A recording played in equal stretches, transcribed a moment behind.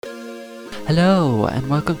Hello, and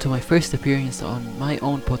welcome to my first appearance on my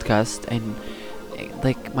own podcast, and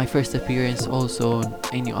like my first appearance also on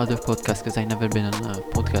any other podcast because I never been on a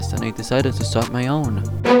podcast, and I decided to start my own.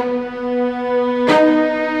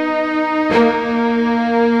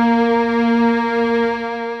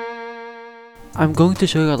 I'm going to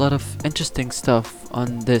show you a lot of interesting stuff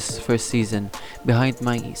on this first season behind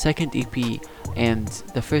my second EP and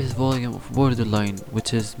the first volume of Borderline,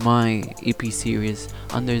 which is my EP series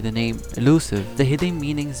under the name Elusive. The hidden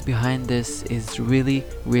meanings behind this is really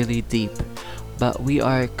deep, but we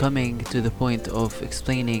are coming to the point of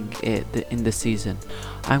explaining it in the season.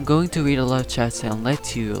 I'm going to read a lot of chats and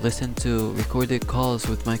let you listen to recorded calls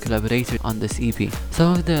with my collaborators on this EP.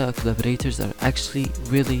 Some of the collaborators are actually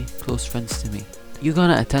really close friends to me. You're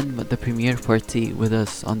gonna attend the premiere party with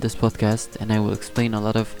us on this podcast, and I will explain a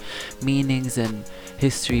lot of meanings and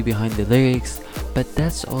history behind the lyrics, but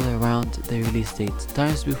that's all around the release date,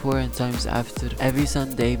 times before and times after, every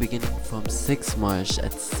Sunday beginning from 6 March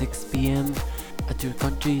at 6 p.m. at your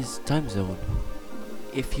country's time zone.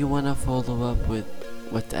 If you wanna follow up with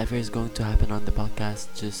whatever is going to happen on the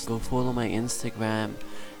podcast, just go follow my Instagram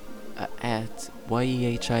at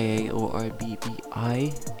YEHIAORBBI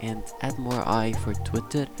and add more I for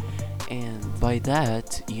Twitter, and by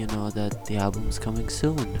that you know that the album's coming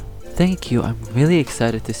soon. Thank you, I'm really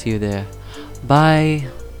excited to see you there. Bye.